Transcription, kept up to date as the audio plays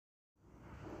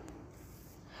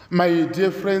My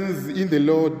dear friends in the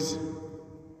Lord,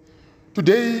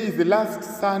 today is the last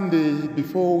Sunday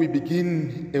before we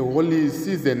begin a holy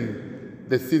season,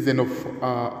 the season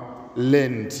of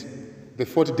Lent, the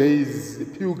 40 days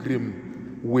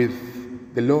pilgrim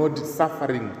with the Lord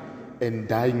suffering and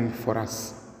dying for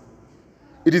us.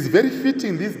 It is very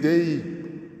fitting this day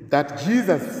that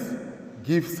Jesus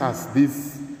gives us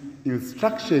this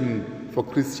instruction for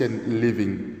Christian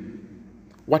living.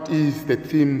 What is the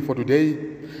theme for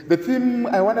today? The theme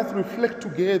I want us to reflect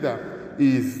together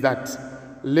is that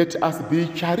let us be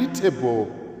charitable,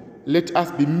 let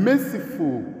us be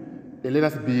merciful, and let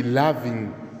us be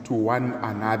loving to one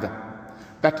another.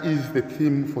 That is the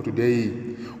theme for today.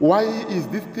 Why is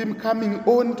this theme coming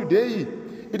on today?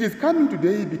 It is coming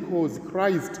today because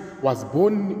Christ was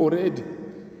born already.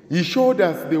 He showed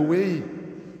us the way,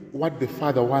 what the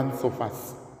Father wants of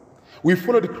us. We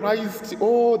followed Christ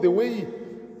all the way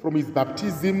from his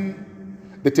baptism,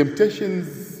 the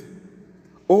temptations,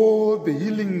 all the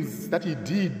healings that he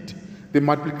did, the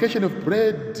multiplication of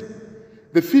bread,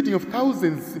 the feeding of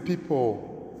thousands of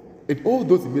people, and all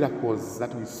those miracles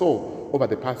that we saw over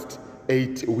the past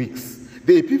 8 weeks.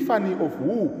 The epiphany of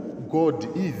who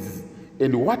God is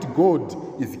and what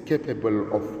God is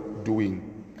capable of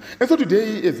doing. And so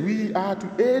today, as we are to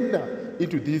enter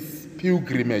into this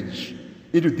pilgrimage,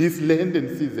 into this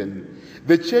Lenten season,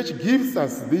 the church gives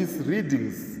us these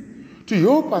readings to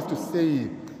help us to say,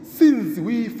 since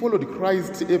we followed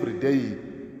Christ every day,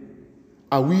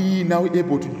 are we now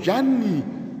able to journey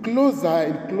closer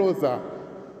and closer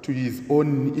to his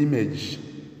own image,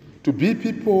 to be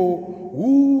people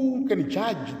who can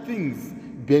judge things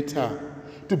better,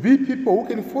 to be people who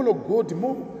can follow God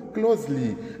more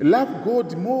closely, love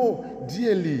God more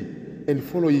dearly, and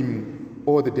follow him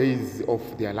all the days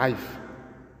of their life.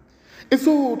 And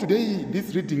so today,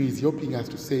 this reading is helping us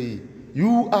to say,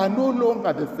 you are no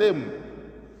longer the same.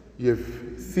 You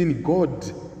have seen God.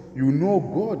 You know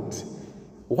God.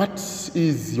 What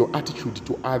is your attitude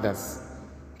to others?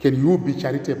 Can you be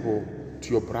charitable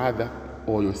to your brother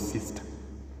or your sister?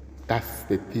 That's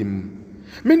the theme.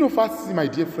 Many of us, my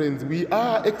dear friends, we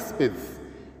are experts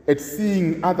at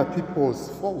seeing other people's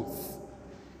faults.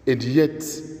 And yet,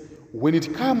 when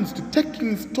it comes to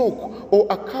taking stock or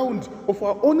account of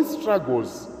our own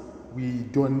struggles, we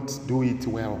don't do it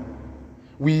well.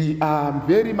 We are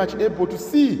very much able to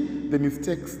see the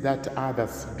mistakes that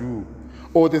others do,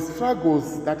 or the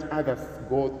struggles that others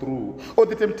go through, or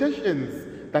the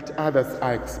temptations that others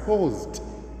are exposed.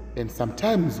 And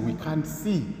sometimes we can't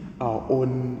see our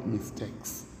own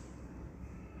mistakes.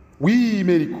 We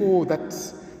may recall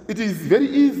that it is very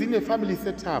easy in a family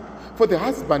setup for the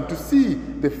husband to see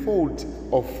the fault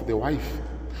of the wife,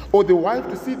 or the wife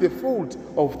to see the fault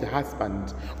of the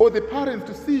husband, or the parents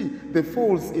to see the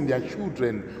faults in their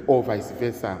children, or vice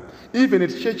versa. Even at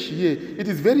church here, it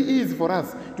is very easy for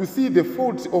us to see the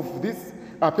fault of this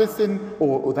person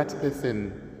or that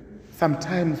person.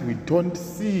 Sometimes we don't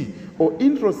see or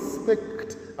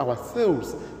introspect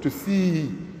ourselves to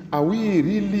see, are we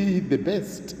really the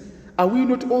best? Are we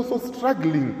not also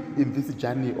struggling in this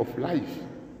journey of life?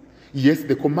 Yes,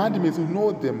 the commandments, we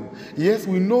know them. Yes,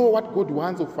 we know what God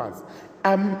wants of us.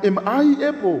 Am I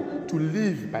able to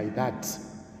live by that?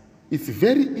 It's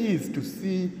very easy to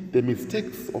see the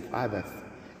mistakes of others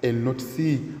and not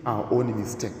see our own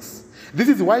mistakes. This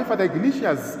is why Father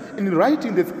Ignatius, in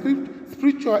writing the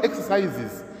spiritual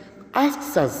exercises,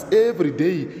 asks us every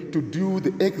day to do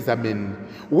the examen,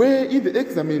 where in the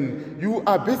examen you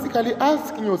are basically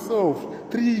asking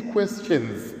yourself 3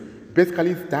 questions.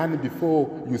 Basically, it's done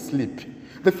before you sleep.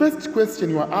 The first question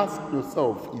you are asking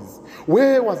yourself is,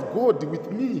 where was God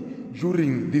with me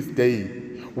during this day?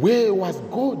 Where was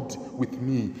God with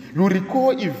me? You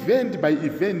recall event by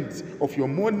event of your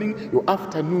morning, your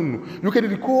afternoon. You can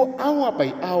recall hour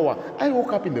by hour. I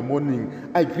woke up in the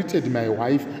morning. I greeted my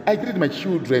wife. I greeted my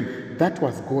children. That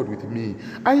was God with me.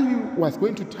 I was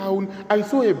going to town. I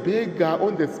saw a beggar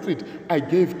on the street. I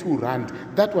gave 2 rand.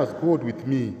 That was God with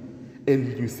me.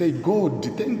 And you say, God,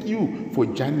 thank you for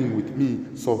journeying with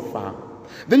me so far.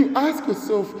 Then you ask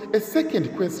yourself a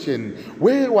second question,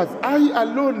 where was I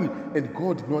alone and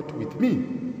God not with me?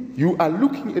 You are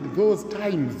looking at those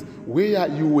times where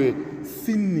you were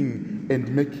sinning and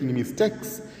making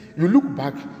mistakes. You look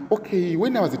back, okay,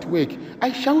 when I was at work,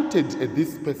 I shouted at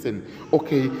this person.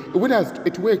 Okay, when I was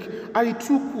at work, I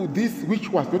took this which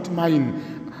was not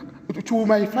mine. To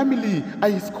my family,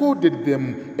 I scolded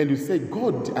them, and you say,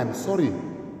 God, I'm sorry.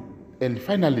 And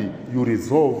finally, you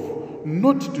resolve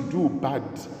not to do bad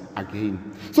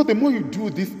again. So the more you do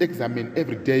this examen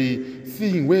every day,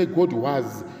 seeing where God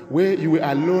was, where you were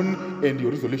alone, and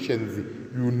your resolutions,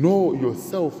 you know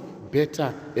yourself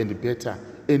better and better,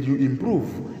 and you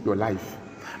improve your life.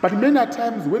 But many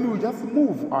times when we just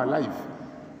move our life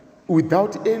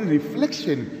without any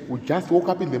reflection, we just woke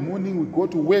up in the morning, we go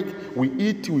to work, we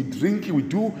eat, we drink, we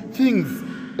do things,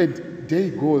 and day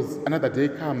goes, another day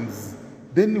comes.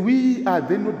 Then we are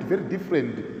then not very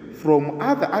different from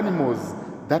other animals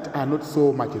that are not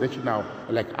so much rational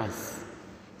like us.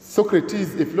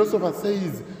 Socrates, a philosopher,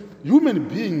 says human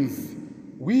beings,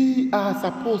 we are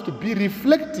supposed to be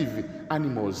reflective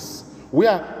animals,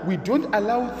 where we don't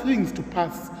allow things to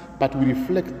pass, but we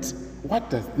reflect. What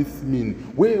does this mean?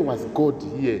 Where was God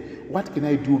here? What can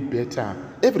I do better?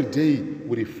 Every day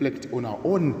we reflect on our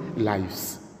own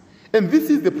lives. And this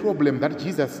is the problem that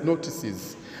Jesus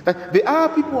notices, that there are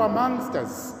people amongst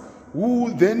us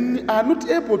who then are not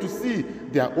able to see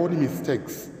their own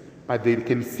mistakes, but they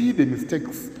can see the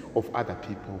mistakes of other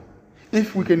people.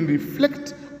 If we can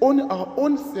reflect on our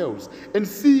own selves and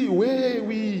see where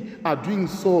we are doing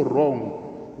so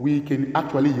wrong, we can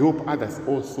actually help others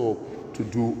also to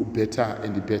do better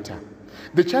and better.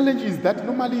 The challenge is that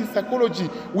normally in psychology,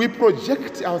 we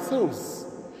project ourselves.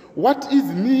 What is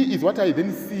me is what I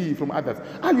then see from others.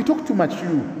 You talk too much,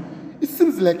 you. It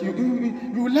seems like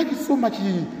you like so much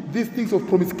these things of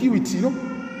promiscuity,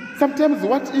 Sometimes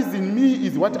what is in me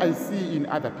is what I see in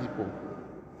other people.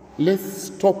 Let's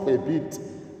stop a bit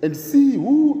and see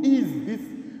who is this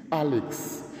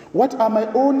Alex. What are my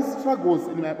own struggles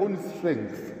and my own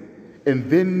strengths? And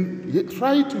then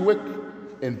try to work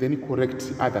and then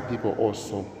correct other people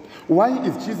also. Why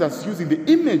is Jesus using the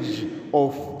image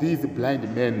of these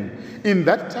blind men? In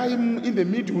that time in the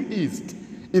Middle East,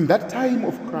 in that time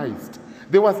of Christ,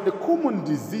 there was a common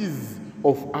disease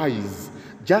of eyes,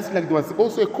 just like there was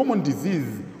also a common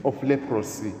disease of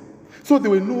leprosy. So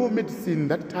there were no medicine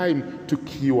that time to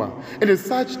cure. And as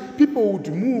such, people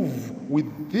would move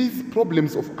with these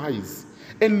problems of eyes.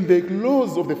 And the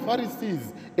laws of the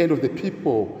Pharisees and of the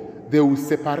people, they will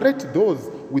separate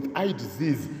those with eye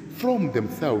disease from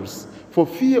themselves for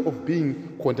fear of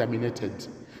being contaminated.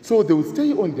 So they will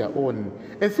stay on their own.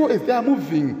 And so as they are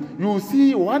moving, you will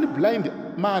see one blind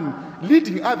man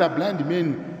leading other blind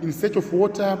men in search of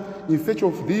water, in search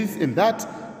of this and that.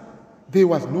 There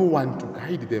was no one to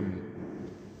guide them.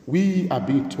 We are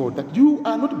being told that you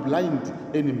are not blind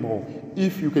anymore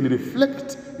if you can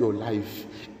reflect your life.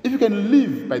 If you can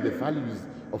live by the values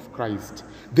of Christ,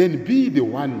 then be the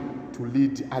one to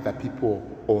lead other people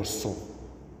also.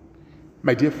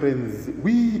 My dear friends,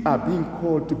 we are being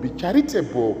called to be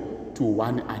charitable to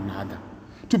one another,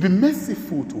 to be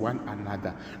merciful to one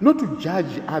another, not to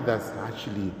judge others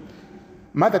harshly.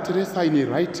 Mother Teresa in a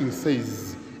writing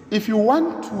says, if you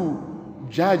want to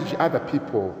judge other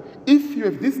people, if you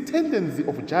have this tendency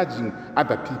of judging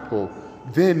other people,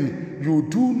 then you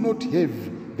do not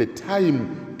have the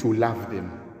time to love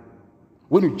them.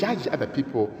 When you judge other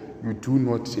people, you do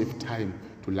not have time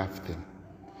to love them.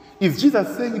 Is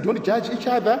Jesus saying don't judge each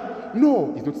other?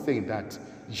 No, he's not saying that.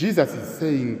 Jesus is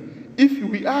saying if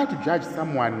we are to judge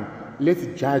someone, let's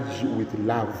judge with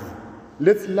love.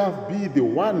 Let love be the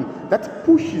one that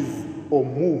pushes or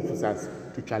moves us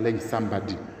to challenge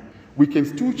somebody. We can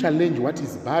still challenge what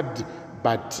is bad,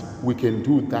 but we can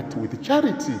do that with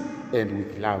charity and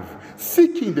with love,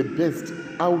 seeking the best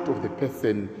out of the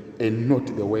person and not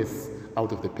the worst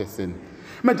out of the person.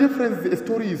 My dear friends, a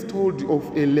story is told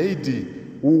of a lady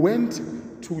who went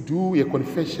to do a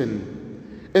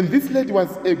confession. And this lady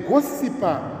was a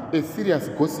gossiper, a serious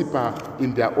gossiper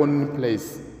in their own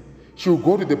place. She would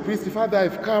go to the priest, Father,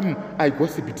 I've come, I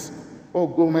gossiped. Oh,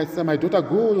 go, my son, my daughter,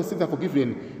 go, your sins are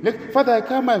forgiven. Father, I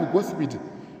come, I've gossiped.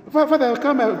 Father, I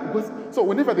come, I've gossiped. So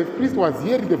whenever the priest was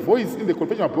hearing the voice in the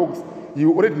confession box,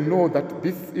 you already know that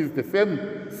this is the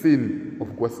same sin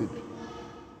of gossip.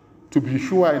 To be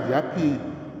sure and happy,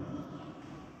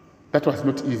 that was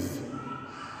not easy.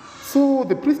 So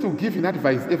the priest will give an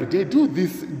advice every day, do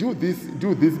this, do this,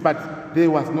 do this, but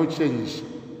there was no change.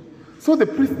 So the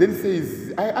priest then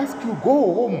says, I ask you,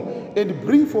 go home and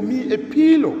bring for me a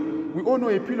pillow. We all know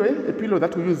a pillow, a pillow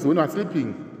that we use when we are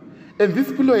sleeping. And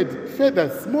this pillow had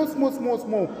feathers, small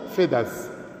feathers,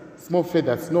 small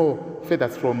feathers, no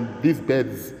feathers from these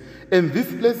birds. And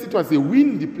this place, it was a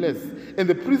windy place. And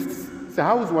the priest's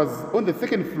house was on the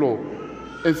second floor.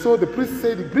 And so the priest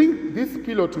said, bring this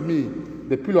pillow to me.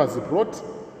 The pillow was brought.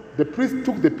 The priest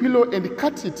took the pillow and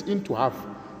cut it into half.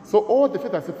 So all the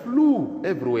feathers flew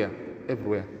everywhere.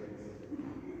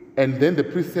 And then the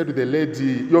priest said to the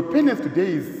lady, your penance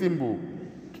today is simple.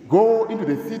 Go into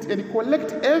the city and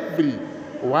collect every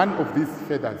one of these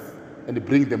feathers and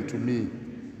bring them to me.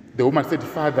 The woman said,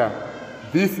 Father,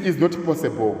 this is not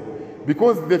possible.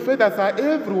 because the feathers are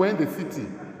everywhere in the city.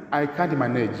 I can't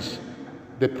manage.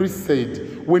 The priest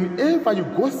said, whenever you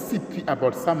gossip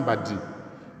about somebody,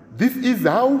 this is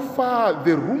how far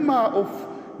the rumor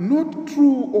of not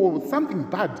true or something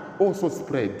bad also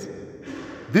spread.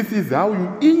 This is how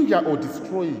you injure or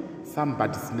destroy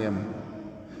somebody's name.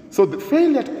 So the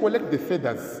failure to collect the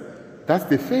feathers, that's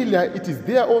the failure. It is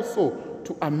there also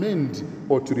to amend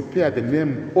or to repair the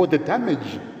name or the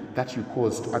damage that you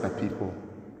cause to other people.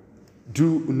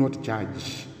 Do not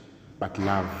judge, but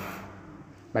love.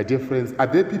 My dear friends, are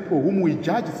there people whom we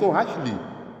judge so harshly?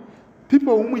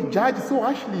 People whom we judge so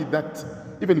harshly that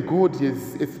even God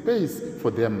has a space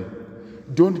for them.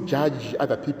 Don't judge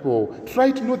other people.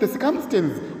 Try to know the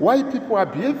circumstance, why people are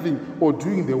behaving or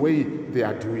doing the way they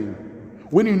are doing.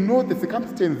 When you know the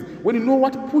circumstance, when you know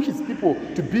what pushes people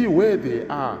to be where they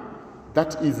are,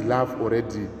 that is love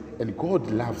already, and God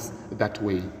loves that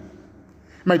way.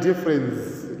 My dear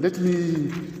friends, let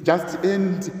me just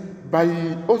end by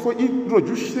also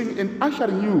introducing and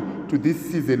ushering you to this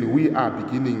season we are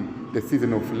beginning, the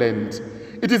season of Lent.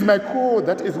 It is my call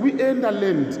that as we enter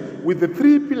Lent with the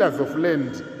 3 pillars of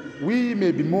Lent, we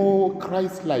may be more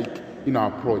Christ-like in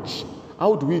our approach.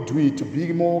 How do we do it to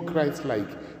be more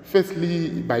Christ-like?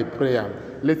 Firstly, by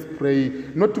prayer. Let's pray,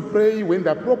 not to pray when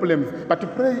there are problems, but to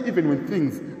pray even when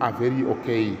things are very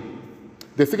okay.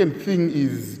 The second thing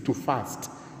is to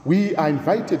fast. We are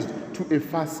invited to a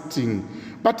fasting.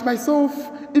 But myself,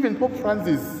 even Pope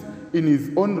Francis, in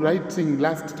his own writing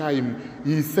last time,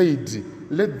 he said,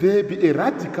 let there be a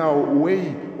radical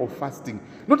way of fasting.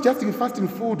 Not just in fasting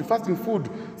food.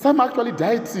 Some are actually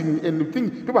dieting and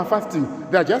think people are fasting.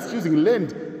 They are just using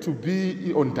Lent to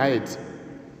be on diet.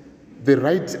 The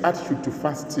right attitude to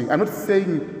fasting. I'm not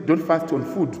saying don't fast on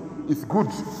food. It's good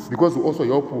because we also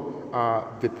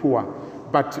help the poor.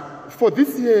 But for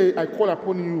this year, I call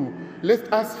upon you,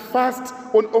 let us fast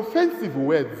on offensive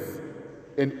words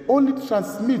and only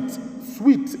transmit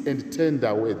sweet and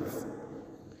tender words.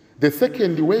 The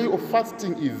second way of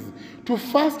fasting is to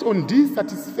fast on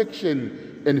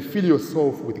dissatisfaction and fill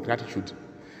yourself with gratitude.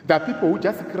 There are people who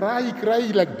just cry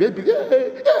like babies.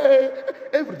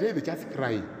 Every day they just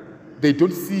cry. They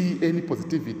don't see any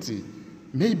positivity.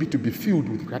 Maybe to be filled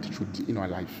with gratitude in our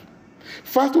life.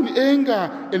 Fast on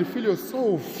anger and fill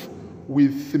yourself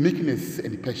with meekness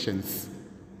and patience.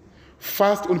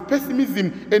 Fast on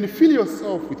pessimism and fill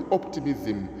yourself with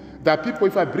optimism. There are people,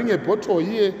 if I bring a bottle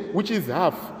here, which is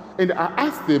half, and I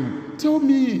ask them, tell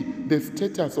me the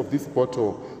status of this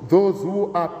bottle. Those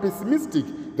who are pessimistic,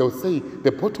 they'll say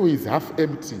the bottle is half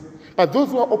empty. But those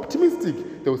who are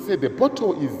optimistic, they'll say the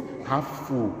bottle is half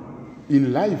full.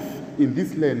 In life, in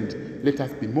this land, let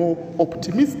us be more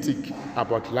optimistic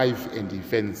about life and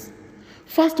events.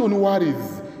 Fast on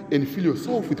worries and fill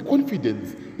yourself with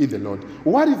confidence in the Lord.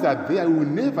 Worries are there. We will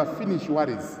never finish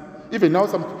worries. Even now,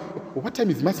 what time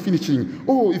is Mass finishing?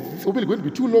 Oh, it's probably going to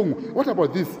be too long. What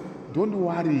about this? Don't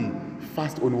worry.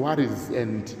 Fast on worries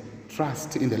and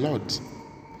trust in the Lord.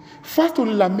 Fast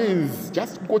on laments.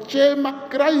 Just kuchema,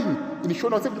 crying. In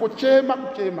Shona, say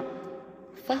kuchema.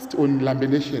 Fast on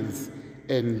lamentations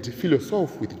and fill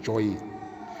yourself with joy.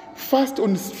 Fast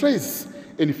on stress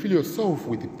and fill yourself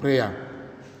with prayer.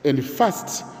 And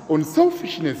fast on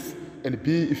selfishness and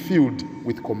be filled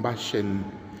with compassion.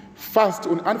 Fast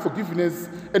on unforgiveness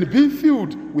and be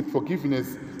filled with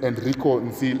forgiveness and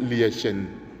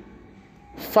reconciliation.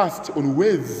 Fast on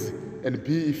words and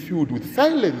be filled with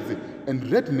silence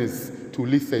and readiness to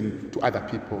listen to other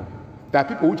people. There are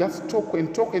people who just talk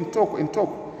and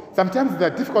talk. Sometimes they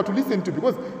are difficult to listen to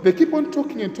because they keep on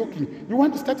talking and talking. You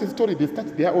want to start a story, they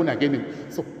start their own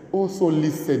again. So also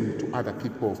listen to other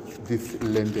people this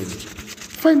Lenten.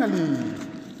 Finally,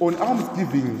 on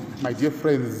almsgiving, my dear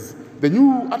friends, the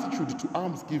new attitude to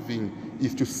almsgiving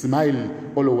is to smile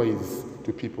always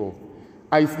to people.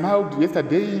 I smiled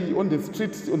yesterday on the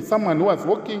street on someone who was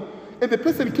walking, and the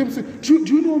person came and said, do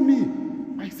you know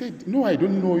me? I said, no, I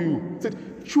don't know you. He said,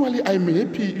 surely I'm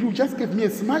happy. You just gave me a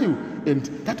smile. And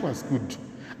that was good.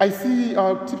 I see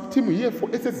our team here for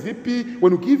SSVP.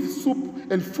 When we give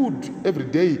soup and food every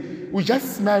day, we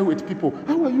just smile at people.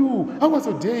 How are you? How was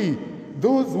your day?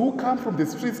 Those who come from the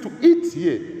streets to eat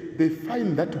here, they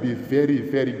find that to be very,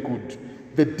 very good.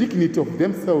 The dignity of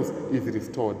themselves is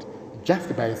restored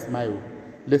just by a smile.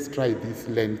 Let's try this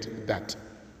Lent that.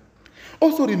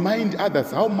 Also remind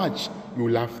others how much you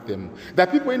love them. There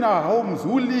are people in our homes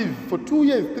who live for 2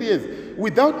 years, 3 years,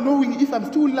 without knowing if I'm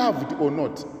still loved or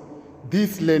not.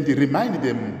 This Lent, remind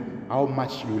them how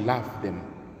much you love them.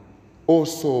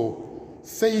 Also,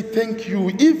 say thank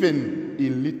you even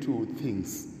in little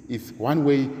things is one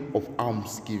way of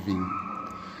almsgiving.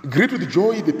 Greet with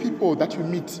joy the people that you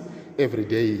meet every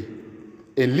day,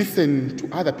 and listen to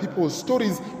other people's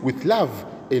stories with love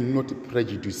and not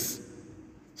prejudice.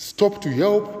 Stop to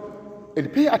help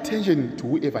and pay attention to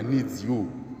whoever needs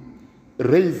you.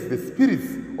 Raise the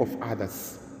spirits of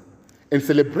others and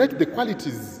celebrate the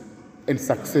qualities and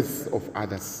success of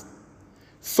others.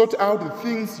 Sort out the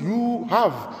things you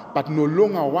have but no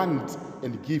longer want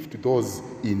and give to those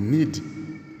in need.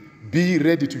 Be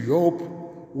ready to help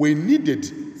when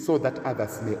needed so that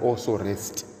others may also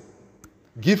rest.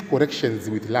 Give corrections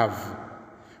with love.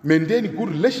 Maintain good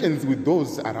relations with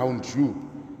those around you.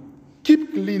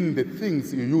 Keep clean the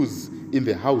things you use in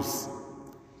the house.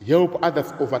 Help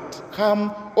others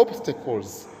overcome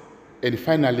obstacles. And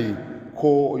finally,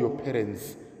 call your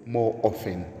parents more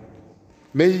often.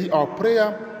 May our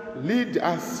prayer lead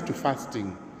us to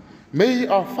fasting. May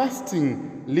our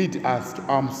fasting lead us to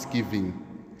almsgiving.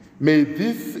 May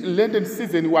this Lenten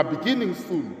season we are beginning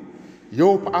soon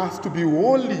help us to be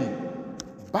holy.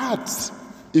 But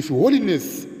if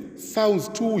holiness sounds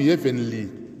too heavenly,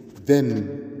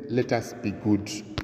 then let us be good.